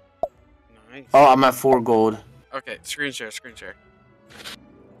 Nice. Oh, I'm at 4 gold. Okay, screen share, screen share.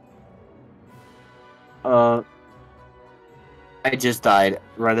 I just died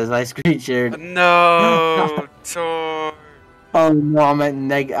right as I screen shared. No, Tord. Oh no,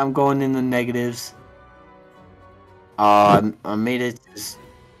 I'm going in the negatives. I made it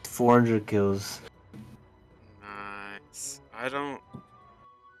to 400 kills. Nice. I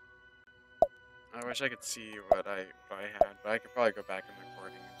wish I could see what I had, but I could probably go back in the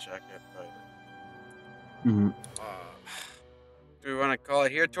recording and check it. But Mhm. do we want to call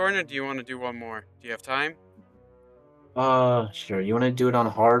it here, Torn, or do you want to do one more? Do you have time? Sure. You want to do it on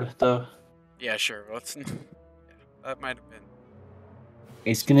hard though? Yeah, sure. Let's. Yeah, that might have been.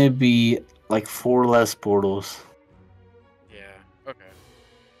 It's gonna be like 4 less portals. Yeah. Okay.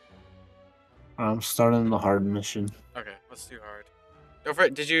 I'm starting the hard mission. Okay. Let's do hard. Don't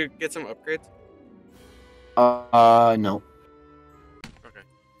forget. Did you get some upgrades? No. Okay.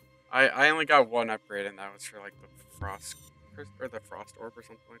 I only got one upgrade, and that was for like the frost or the frost orb or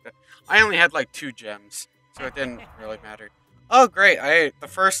something like that. I only had like 2 gems, so it didn't really matter. Oh great! The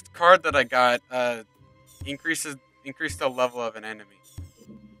first card that I got increased the level of an enemy.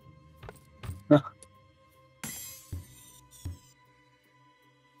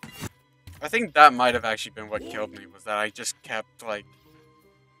 I think that might have actually been what killed me, was that I just kept like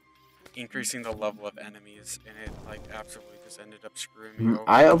increasing the level of enemies, and it like absolutely just ended up screwing me over.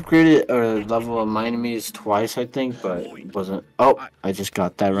 I upgraded a level of my enemies twice, I think, but it wasn't. Oh, I just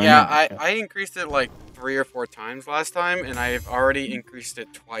got that right now. Yeah, I increased it like 3 or 4 times last time, and I've already increased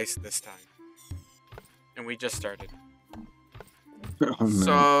it twice this time. And we just started. Oh, no.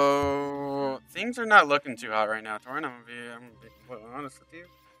 So things are not looking too hot right now, Torn. I'm gonna be completely honest with you.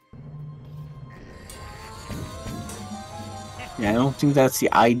 Yeah, I don't think that's the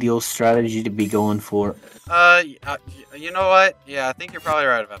ideal strategy to be going for. You know what? Yeah, I think you're probably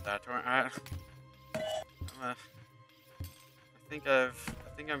right about that, Torn. I think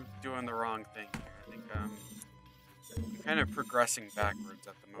I'm doing the wrong thing here. I think I'm kind of progressing backwards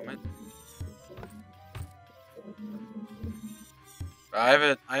at the moment. But I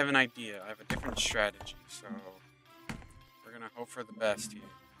have an idea. I have a different strategy, so we're gonna hope for the best here.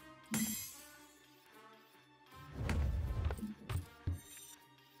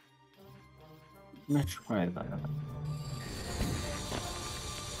 Let's try that.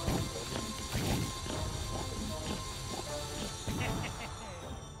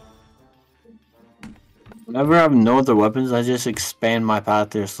 Whenever I have no other weapons, I just expand my path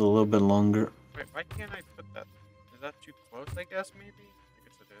there so a little bit longer. Wait, why can't I put that? Is that too close, I guess, maybe? I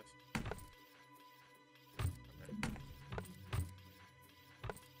guess it is. Okay.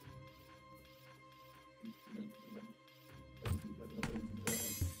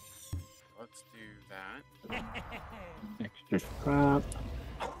 Let's do that. Extra scrap.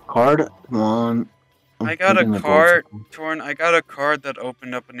 Card, come on. I got a card, Torn. I got a card that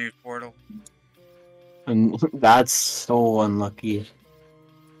opened up a new portal. And that's so unlucky.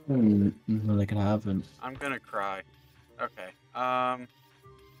 No, that can happen. I'm gonna cry. Okay. I'm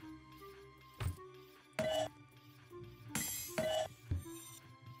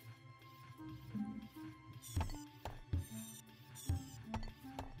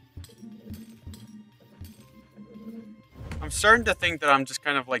starting to think that I'm just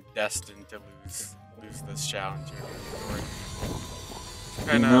kind of like destined to lose this challenge here.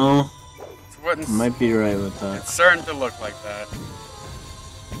 Kind of. No, It's might be right with that. It's starting to look like that.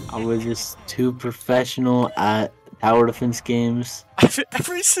 I was just too professional at tower defense games.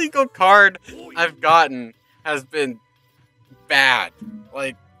 Every single card I've gotten has been bad.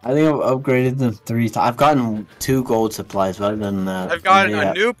 Like, I think I've upgraded them 3 times. I've gotten 2 gold supplies, but other than that, I've gotten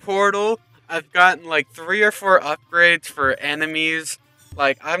a new portal. I've gotten like 3 or 4 upgrades for enemies.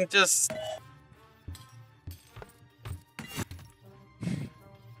 Like, I'm just.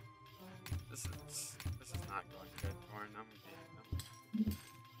 This is not going good, Torn.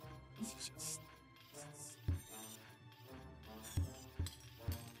 This is just.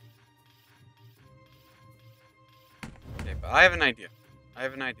 Okay, but I have an idea.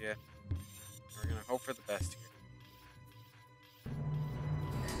 We're gonna hope for the best here.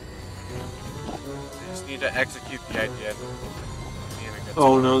 I just need to execute the idea.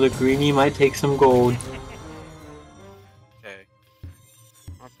 Oh no, the greenie might take some gold. Okay.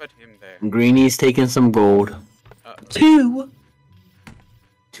 I'll put him there. Greenie's taking some gold. 2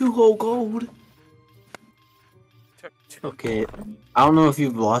 whole gold. Took 2. Okay, I don't know if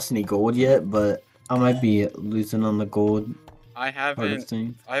you've lost any gold yet, but I might be losing on the gold. I haven't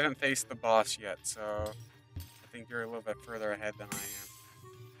faced the boss yet, so I think you're a little bit further ahead than I am.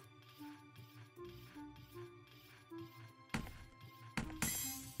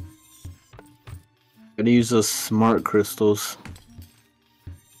 Gotta use those smart crystals.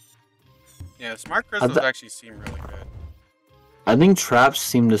 Yeah, smart crystals actually seem really good. I think traps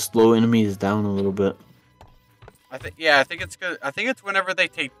seem to slow enemies down a little bit. I think it's good. I think it's whenever they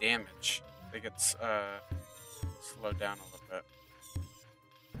take damage, they get slowed down a little bit.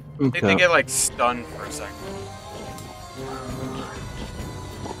 I think they get like stunned for a second.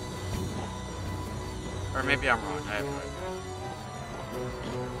 Or maybe I'm wrong. I have no idea.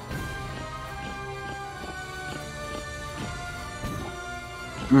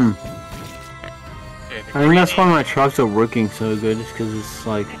 Okay, I think that's why my traps are working so good, is because it's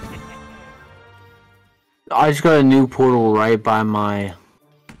like... I just got a new portal right by my...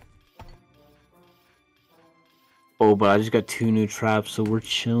 Oh, but I just got 2 new traps, so we're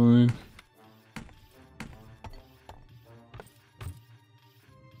chilling.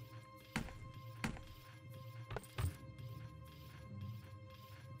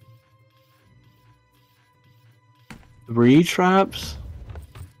 Three traps?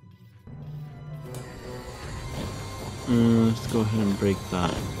 Let's go ahead and break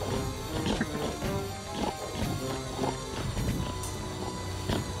that.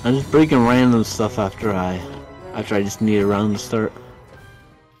 I'm just breaking random stuff after I just need a round to start.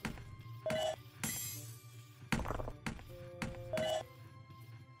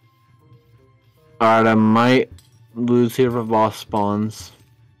 Alright, I might lose here for boss spawns.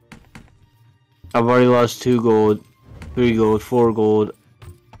 I've already lost 2 gold, 3 gold, 4 gold.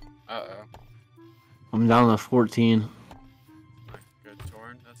 Uh-oh. I'm down to 14. Not good,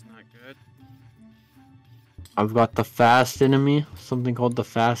 Torn. That's not good. I've got the fast enemy, something called the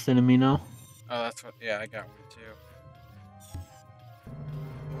fast enemy now. Oh, that's what. Yeah, I got one too.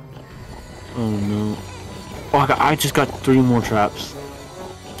 Oh no. Oh, I just got 3 more traps.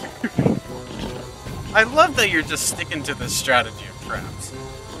 I love that you're just sticking to this strategy of traps.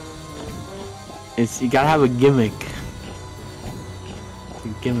 You gotta have a gimmick. A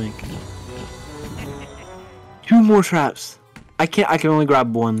gimmick. 2 more traps. I can only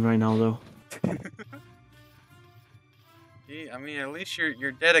grab 1 right now though. I mean, at least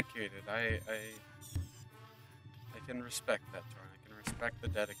you're dedicated. I can respect that, Torn. I can respect the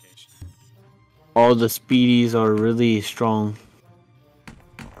dedication. All the speedies are really strong.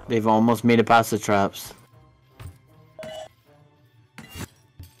 They've almost made it past the traps.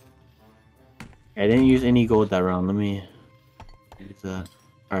 I didn't use any gold that round. Let me use that.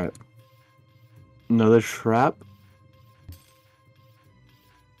 Alright. Another trap.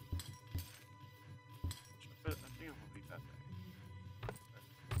 I think I'm gonna leave that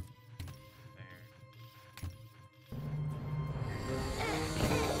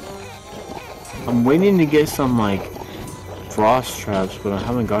there. I'm waiting to get some like frost traps, but I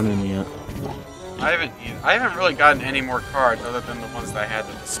haven't gotten any yet. I haven't really gotten any more cards other than the ones that I had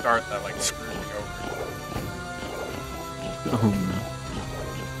at the start that like screwed me over. Oh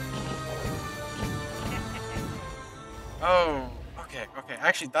no. Oh, okay.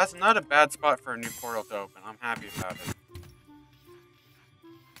 Actually, that's not a bad spot for a new portal to open. I'm happy about it.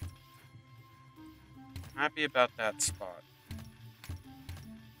 I'm happy about that spot.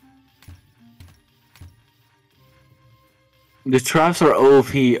 The traps are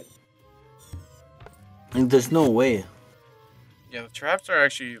OP. Like, there's no way. Yeah, the traps are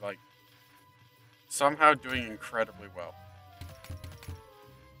actually like somehow doing incredibly well.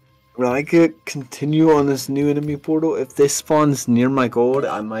 When I could continue on this new enemy portal, if this spawns near my gold,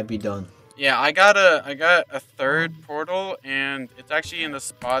 I might be done. Yeah, I got a third portal, and it's actually in the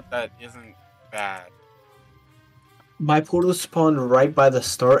spot that isn't bad. My portal spawned right by the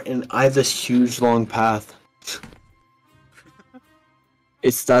start, and I have this huge long path.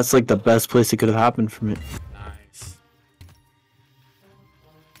 That's like the best place it could have happened for me. Nice.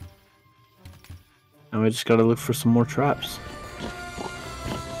 Now I just gotta look for some more traps.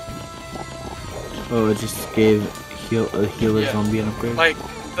 Oh, it just gave a healer zombie an upgrade. Like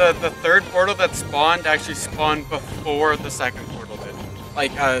the third portal that spawned actually spawned before the second portal did.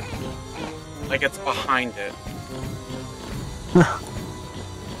 Like it's behind it.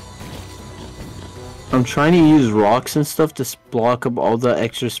 I'm trying to use rocks and stuff to block up all the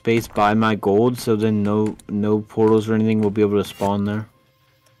extra space by my gold, so then no portals or anything will be able to spawn there.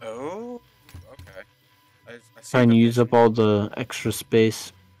 Oh, okay. I see Trying the to use vision. up all the extra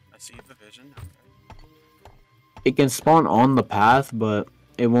space. I see the vision. Okay. It can spawn on the path, but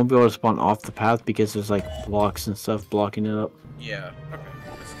it won't be able to spawn off the path because there's like blocks and stuff blocking it up. Yeah. Okay.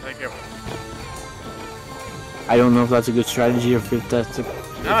 I get what. I don't know if that's a good strategy or if that's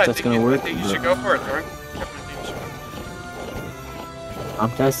gonna work. I think you should go for it, Thorn. Definitely think you should.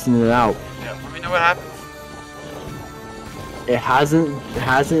 I'm testing it out. Yeah. Let me know what happens. It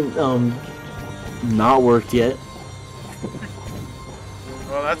hasn't not worked yet.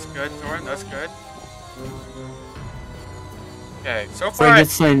 Well, that's good, Thorn. That's good. Okay. So far,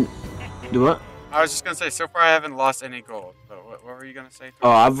 Frankenstein. Do what? I was just gonna say. So far, I haven't lost any gold. But what were you gonna say? Oh,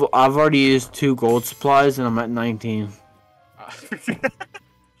 I've already used 2 gold supplies and I'm at 19.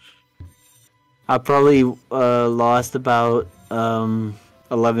 I probably lost about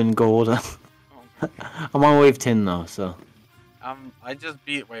 11 gold. I'm on wave 10 though, so. I just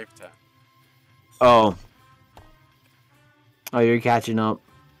beat wave 10. Oh. Oh, you're catching up.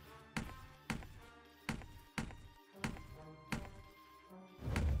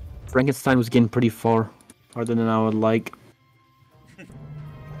 Frankenstein was getting pretty farther than I would like.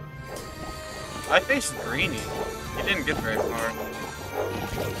 I faced Greenie. He didn't get very far.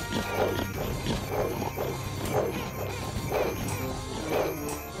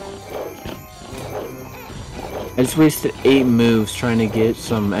 I just wasted 8 moves trying to get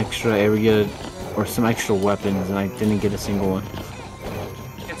some extra area or some extra weapons, and I didn't get a single one.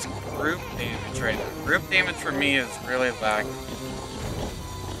 It's group damage right now. Group damage for me is really lacking.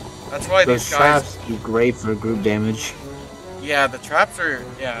 That's why Those these guys. traps do great for group damage. Yeah, the traps are.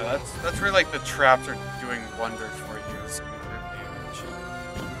 Yeah, that's where like the traps are doing wonders for you. Is group damage.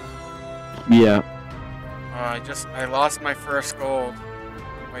 Yeah. I lost my first gold.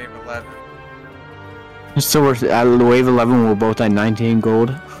 In wave 11. So we're at wave 11. We're both at 19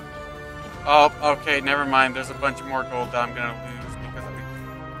 gold. Oh, okay. Never mind. There's a bunch more gold that I'm gonna lose because of the.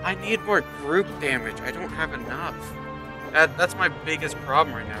 I need more group damage. I don't have enough. That's my biggest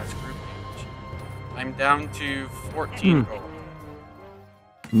problem right now. Is group damage. I'm down to 14 gold.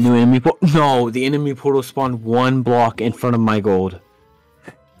 New enemy portal. No, the enemy portal spawned 1 block in front of my gold.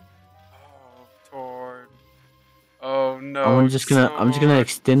 Oh, Tord. Oh no. I'm just gonna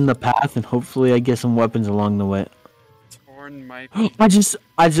extend the path and hopefully I get some weapons along the way. Torn might be. I just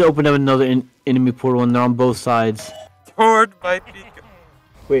opened up another enemy portal and they're on both sides. Tord might be.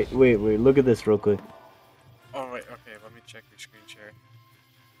 Wait. Look at this real quick. Oh wait. Okay. Let me check your screen share.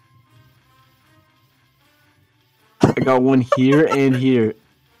 I got one here and here.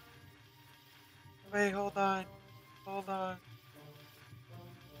 Wait. Hold on. Hold on.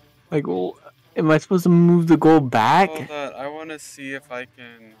 Like, well, Am I supposed to move the gold back? Hold on, I want to see if I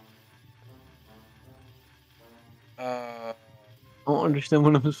can. I don't understand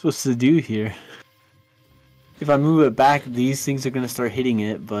what I'm supposed to do here. If I move it back, these things are gonna start hitting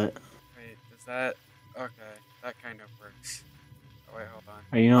it, but... Wait, does that... Okay, that kind of works. Oh, wait, hold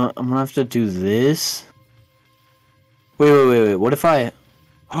on. You know what? I'm gonna have to do this. Wait. What if I...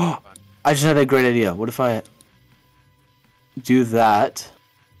 Oh, I just had a great idea. What if I do that,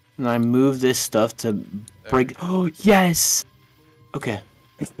 and I move this stuff to break... Oh, yes! Okay.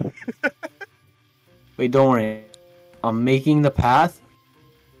 Wait, don't worry. I'm making the path.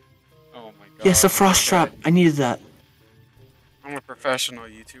 Oh my god. Yes, a frost trap! I needed that. I'm a professional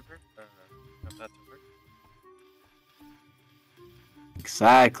YouTuber. Got that to work.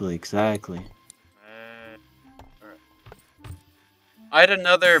 Exactly. Alright. I had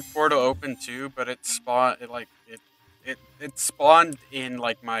another portal open too, but it spawned it spawned in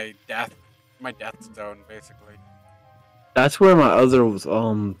like my death zone basically. That's where my other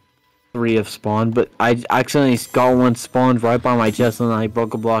 3 have spawned, but I accidentally got one spawned right by my chest, and I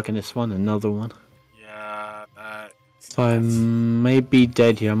broke a block and it spawned another one. Yeah, that. So I may be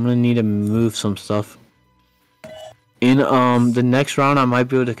dead here. I'm gonna need to move some stuff. In the next round, I might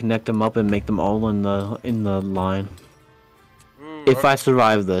be able to connect them up and make them all in the line. Ooh, If okay. I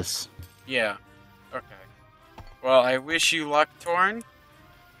survive this. Yeah. Okay. Well, I wish you luck, Torn.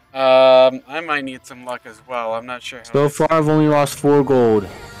 I might need some luck as well. I'm not sure how. So far, I've only lost 4 gold.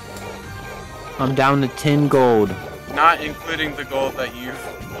 I'm down to 10 gold. Not including the gold that you've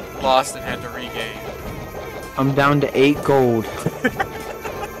lost and had to regain. I'm down to 8 gold.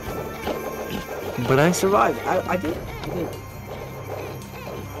 But I survived. I did.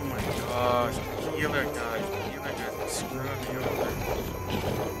 Oh my gosh. Healer guys. Screwing me over.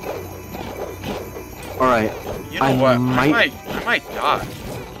 Alright. You know what? I might die.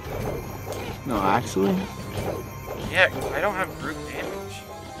 No, actually. Yeah, 'cause I don't have group damage.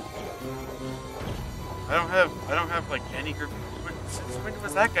 I don't have like any group. Since when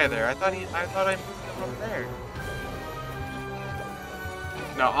was that guy there? I thought I moved him up there.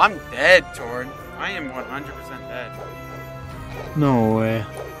 No, I'm dead, Torn. I am 100% dead. No way.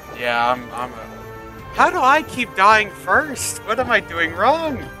 Yeah, I'm a... How do I keep dying first? What am I doing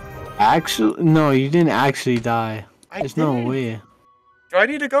wrong? Actually, no, you didn't actually die. There's no did. way. Do I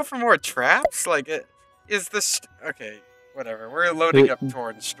need to go for more traps? Like, is this... Okay, whatever. We're loading up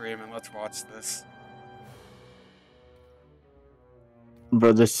Torn's stream and let's watch this.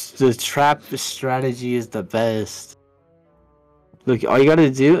 Bro, the trap strategy is the best. Look, all you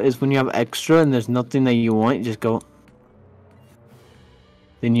gotta do is when you have extra and there's nothing that you want, just go.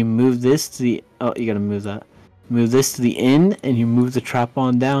 Then you move this to the... Oh, you gotta move that. Move this to the end, and you move the trap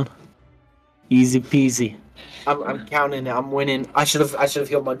on down. Easy peasy. I'm counting it. I'm winning. I should have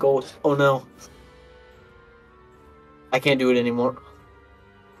healed my gold. Oh no. I can't do it anymore.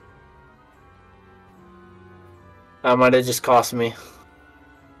 That might have just cost me.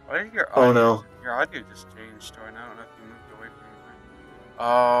 Why did your audio... Oh no. Your audio just changed, Torn. I don't know if you moved away from it.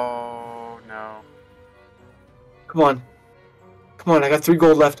 Oh, no. Come on. Come on, I got 3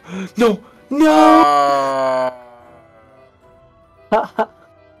 gold left. No! No!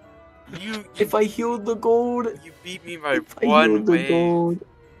 If I healed the gold... You beat me by 1 wave.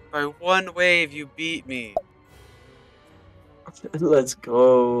 By 1 wave, you beat me. Let's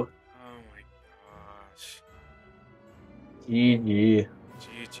go. Oh my gosh. GG.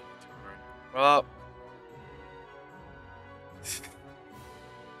 GG, Torn. Well...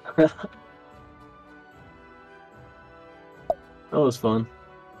 That was fun.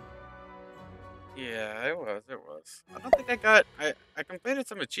 Yeah, it was. I don't think I got... I completed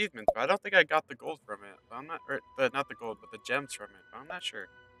some achievements, but I don't think I got the gold from it. But I'm not... not the gold, but the gems from it. But I'm not sure.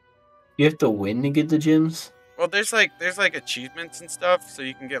 You have to win to get the gems? Well, there's like achievements and stuff, so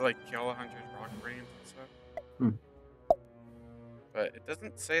you can get like kill 100 rock brains and stuff. But it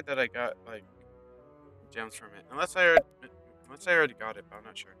doesn't say that I got like gems from it, unless I already got it. But I'm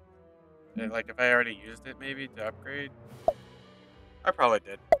not sure. Like if I already used it, maybe to upgrade. I probably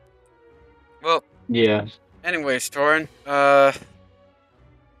did. Well. Yeah. Anyways, Torn. I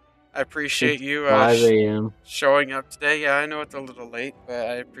appreciate you 5 a.m. showing up today. Yeah, I know it's a little late, but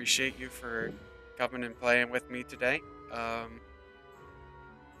I appreciate you for coming and playing with me today. So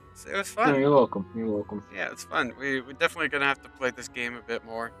it was fun. No, you're welcome. You're welcome. Yeah, it's fun. We're definitely gonna have to play this game a bit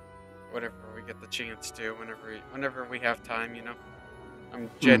more, whenever we get the chance to. Whenever we have time, you know. I'm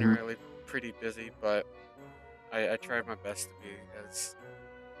generally pretty busy, but I try my best to be as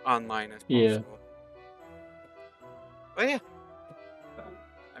online as possible. Yeah. But yeah.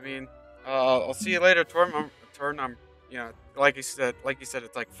 I mean, I'll see you later, Torn. you know, like you said,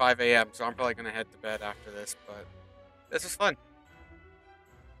 it's like 5 a.m. So I'm probably gonna head to bed after this. But this was fun.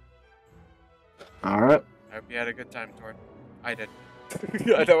 All right. I hope you had a good time, Tor. I did.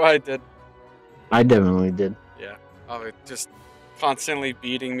 I know I did. I definitely did. Yeah. Oh, it just constantly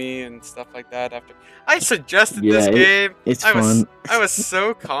beating me and stuff like that. After I suggested Yeah, this game, it's I fun. was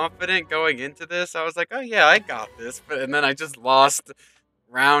so confident going into this. I was like, oh yeah, I got this. But and then I just lost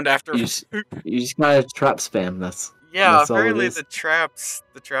round after. You just gotta trap spam. Yeah, That's all it apparently is. the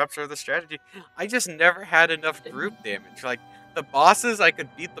traps are the strategy. I just never had enough group damage. Like the bosses, I could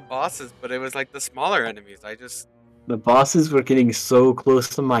beat the bosses, but it was like the smaller enemies. The bosses were getting so close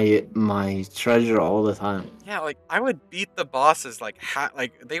to my treasure all the time. Yeah, like I would beat the bosses like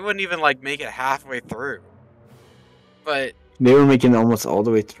they wouldn't even like make it halfway through. But They were making it almost all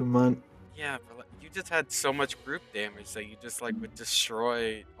the way through mine. yeah, but like, you just had so much group damage that you just like would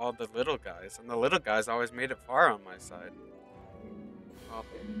destroy all the little guys, and the little guys always made it far on my side. Well,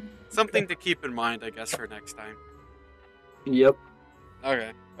 something to keep in mind, I guess, for next time. Yep.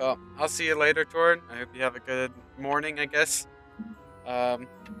 Okay, well, I'll see you later, Torn. I hope you have a good morning, I guess. Yeah,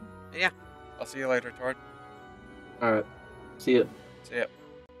 I'll see you later, Torn. All right. See ya. See ya.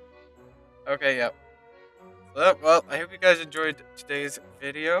 Okay, yep. So, well, I hope you guys enjoyed today's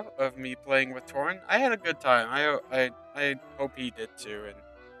video of me playing with Torn. I had a good time. I hope he did too.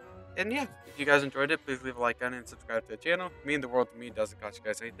 And yeah, if you guys enjoyed it, please leave a like on it and subscribe to the channel. It means the world to me. Doesn't cost you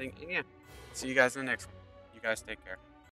guys anything. And yeah, see you guys in the next one. You guys take care.